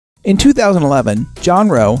In 2011, John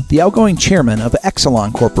Rowe, the outgoing chairman of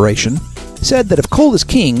Exelon Corporation, said that if coal is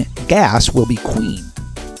king, gas will be queen.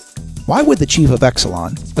 Why would the chief of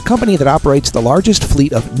Exelon, a company that operates the largest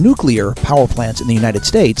fleet of nuclear power plants in the United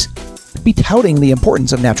States, be touting the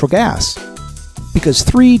importance of natural gas? Because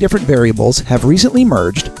three different variables have recently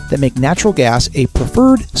merged that make natural gas a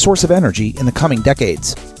preferred source of energy in the coming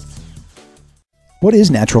decades. What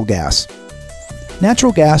is natural gas?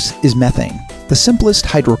 Natural gas is methane, the simplest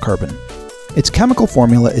hydrocarbon. Its chemical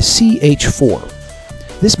formula is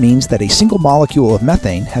CH4. This means that a single molecule of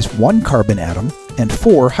methane has one carbon atom and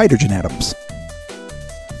 4 hydrogen atoms.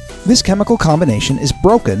 This chemical combination is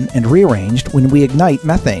broken and rearranged when we ignite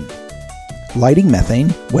methane. Lighting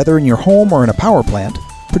methane, whether in your home or in a power plant,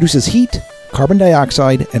 produces heat, carbon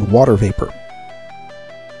dioxide, and water vapor.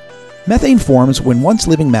 Methane forms when once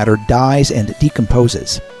living matter dies and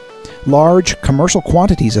decomposes. Large, commercial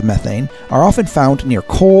quantities of methane are often found near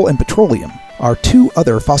coal and petroleum, our two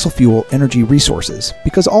other fossil fuel energy resources,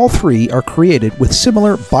 because all three are created with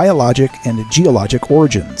similar biologic and geologic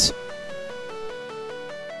origins.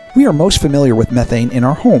 We are most familiar with methane in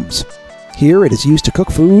our homes. Here it is used to cook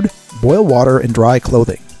food, boil water, and dry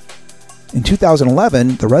clothing. In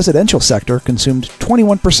 2011, the residential sector consumed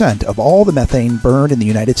 21% of all the methane burned in the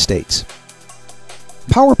United States.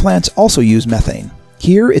 Power plants also use methane.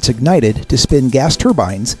 Here it's ignited to spin gas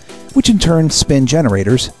turbines, which in turn spin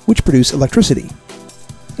generators, which produce electricity.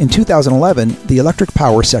 In 2011, the electric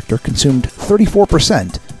power sector consumed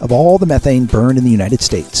 34% of all the methane burned in the United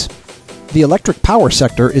States. The electric power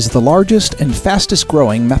sector is the largest and fastest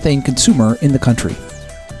growing methane consumer in the country.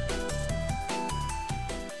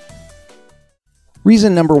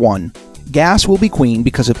 Reason number 1. Gas will be queen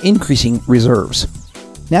because of increasing reserves.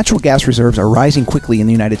 Natural gas reserves are rising quickly in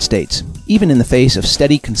the United States, even in the face of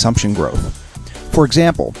steady consumption growth. For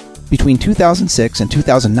example, between 2006 and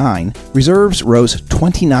 2009, reserves rose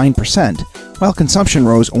 29%, while consumption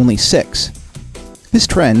rose only 6%. This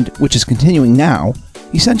trend, which is continuing now,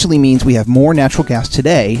 essentially means we have more natural gas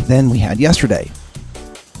today than we had yesterday.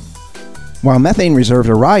 While methane reserves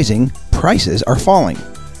are rising, prices are falling.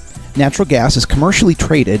 Natural gas is commercially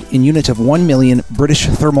traded in units of 1 million British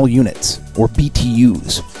thermal units, or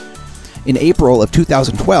BTUs. In April of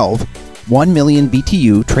 2012, 1 million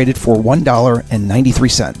BTU traded for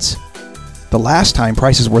 $1.93. The last time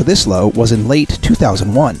prices were this low was in late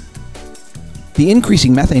 2001. The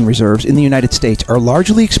increasing methane reserves in the United States are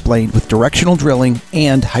largely explained with directional drilling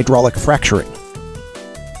and hydraulic fracturing.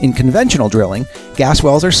 In conventional drilling, gas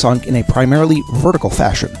wells are sunk in a primarily vertical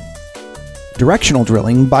fashion. Directional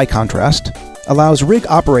drilling, by contrast, allows rig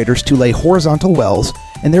operators to lay horizontal wells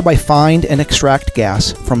and thereby find and extract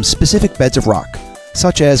gas from specific beds of rock,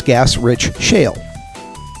 such as gas-rich shale.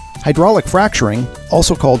 Hydraulic fracturing,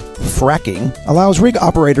 also called fracking, allows rig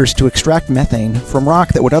operators to extract methane from rock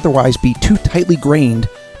that would otherwise be too tightly grained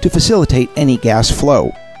to facilitate any gas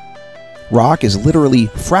flow. Rock is literally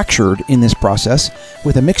fractured in this process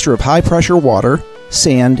with a mixture of high-pressure water,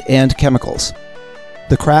 sand, and chemicals.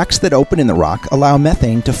 The cracks that open in the rock allow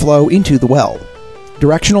methane to flow into the well.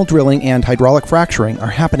 Directional drilling and hydraulic fracturing are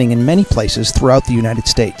happening in many places throughout the United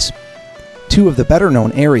States. Two of the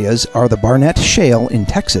better-known areas are the Barnett Shale in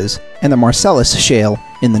Texas and the Marcellus Shale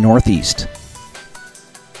in the Northeast.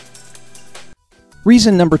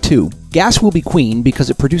 Reason number 2. Gas will be queen because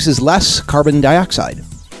it produces less carbon dioxide.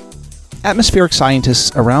 Atmospheric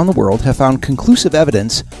scientists around the world have found conclusive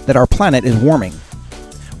evidence that our planet is warming.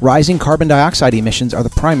 Rising carbon dioxide emissions are the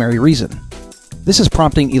primary reason. This is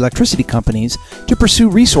prompting electricity companies to pursue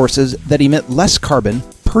resources that emit less carbon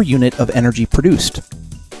per unit of energy produced.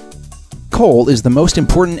 Coal is the most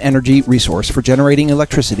important energy resource for generating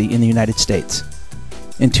electricity in the United States.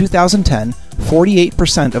 In 2010,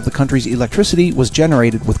 48% of the country's electricity was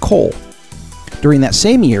generated with coal. During that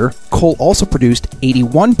same year, coal also produced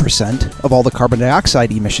 81% of all the carbon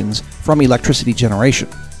dioxide emissions from electricity generation.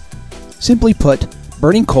 Simply put,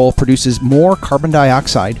 burning coal produces more carbon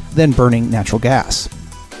dioxide than burning natural gas.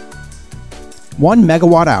 1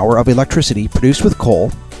 megawatt hour of electricity produced with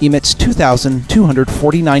coal emits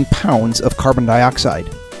 2,249 pounds of carbon dioxide.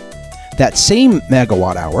 That same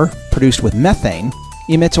megawatt hour produced with methane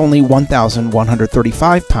emits only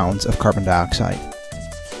 1,135 pounds of carbon dioxide.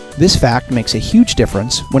 This fact makes a huge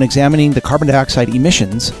difference when examining the carbon dioxide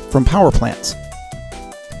emissions from power plants.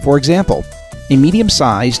 For example, a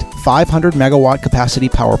medium-sized 500 megawatt capacity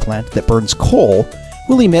power plant that burns coal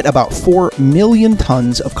will emit about 4 million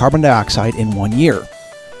tons of carbon dioxide in 1 year.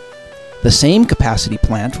 The same capacity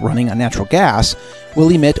plant running on natural gas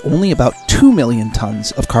will emit only about 2 million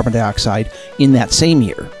tons of carbon dioxide in that same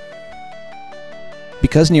year.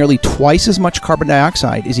 Because nearly twice as much carbon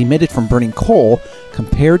dioxide is emitted from burning coal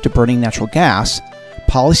compared to burning natural gas,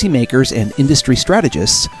 policymakers and industry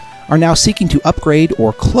strategists are now seeking to upgrade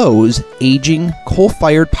or close aging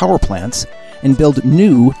coal-fired power plants and build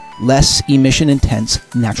new, less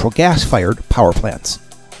emission-intense natural gas-fired power plants.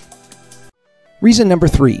 Reason number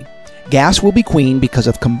 3. Gas will be queen because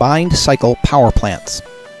of combined cycle power plants.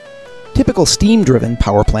 Typical steam-driven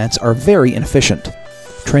power plants are very inefficient.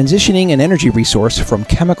 Transitioning an energy resource from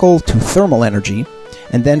chemical to thermal energy,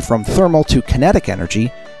 and then from thermal to kinetic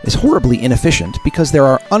energy, is horribly inefficient because there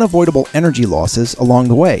are unavoidable energy losses along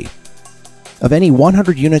the way. Of any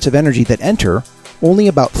 100 units of energy that enter, only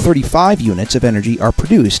about 35 units of energy are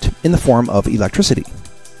produced in the form of electricity.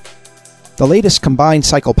 The latest combined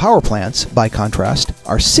cycle power plants, by contrast,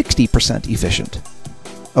 are 60% efficient.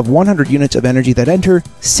 Of 100 units of energy that enter,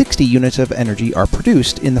 60 units of energy are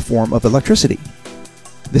produced in the form of electricity.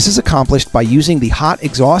 This is accomplished by using the hot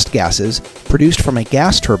exhaust gases produced from a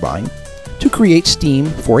gas turbine to create steam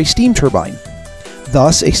for a steam turbine.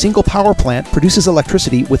 Thus, a single power plant produces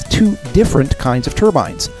electricity with two different kinds of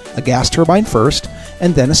turbines, a gas turbine first,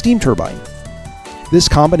 and then a steam turbine. This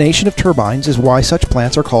combination of turbines is why such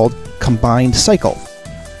plants are called combined cycle.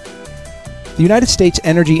 The United States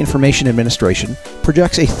Energy Information Administration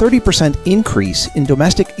projects a 30% increase in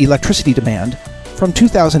domestic electricity demand from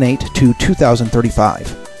 2008 to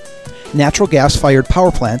 2035. Natural gas-fired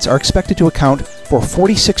power plants are expected to account for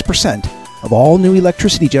 46% of all new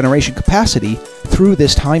electricity generation capacity through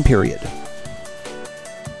this time period.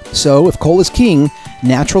 So, if coal is king,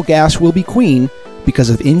 natural gas will be queen because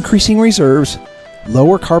of increasing reserves,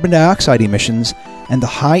 lower carbon dioxide emissions, and the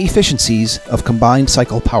high efficiencies of combined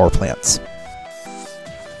cycle power plants.